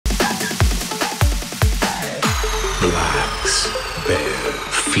BlackBear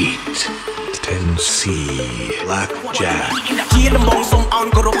feet TenC Blackjack ជាដំបងសូមអរ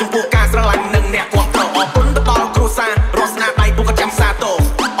គោរពចំពោះការស្រឡាញ់និងអ្នកគាំទ្រអរគុណទៅដល់គ្រួសាររស់ស្នាដៃពួកគាត់ចាំសាទរ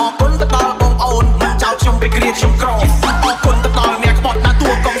អរគុណទៅដល់បងប្អូនមិនចោលខ្ញុំពីគ្រាខ្ញុំក្រអរគុណទៅដល់អ្នកក្បត់ណាតួ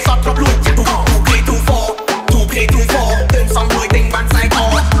កុំសត់គ្រប់លួច 2K24 ទើបសំលួយទិញបានខ្សែក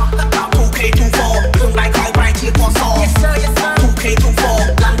 2K24 ខ្លួនដៃក្រៅប្រែជាពណ៌ស 2K24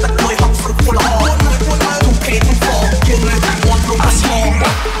 ឡើងទឹកលុយហុកស្រុកពលល្អ 2K24 យើងនៅតែមាត់ព្រំប្រស្មង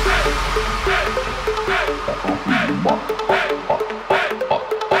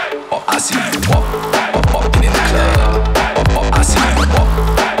I see you walking in the club. I see you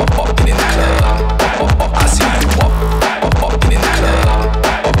walking in the club. I see you walking in the club.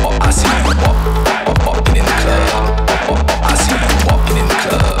 I see you walking in the club. I see you walking in the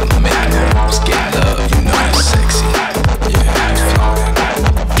club, making moves, getting love. You know you're sexy. Yeah,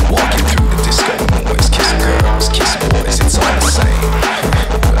 walking through the disco, boys kissing girls, kissing boys. It's all the same.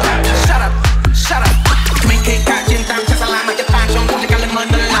 Shut up, shut up. Make it catch in time, just allow me to pass your music. Hãy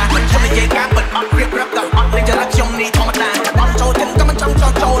subscribe cho kênh Ghiền Mì Gõ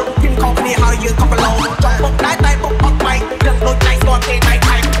để không bỏ lỡ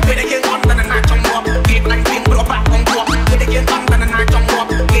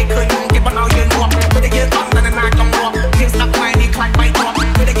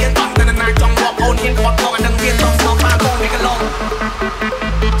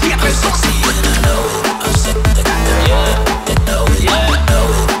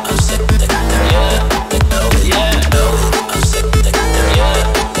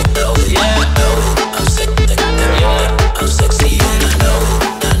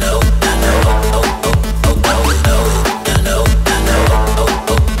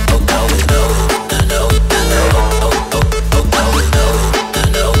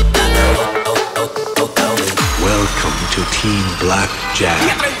Welcome to Team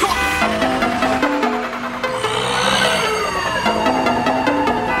Blackjack.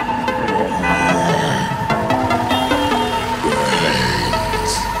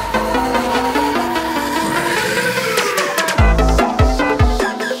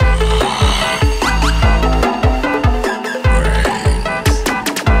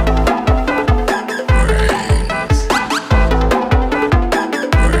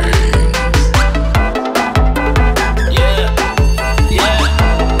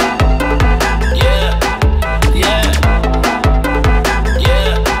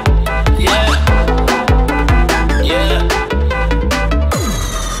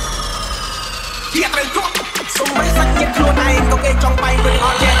 Trong bay với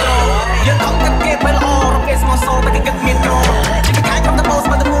họ che rồi, nhưng không cần kịp với lọ, rồi kề small soul, ta chỉ cần miền tròn, chỉ cần khai trong ta pose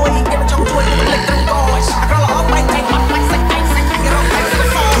mà ta vui.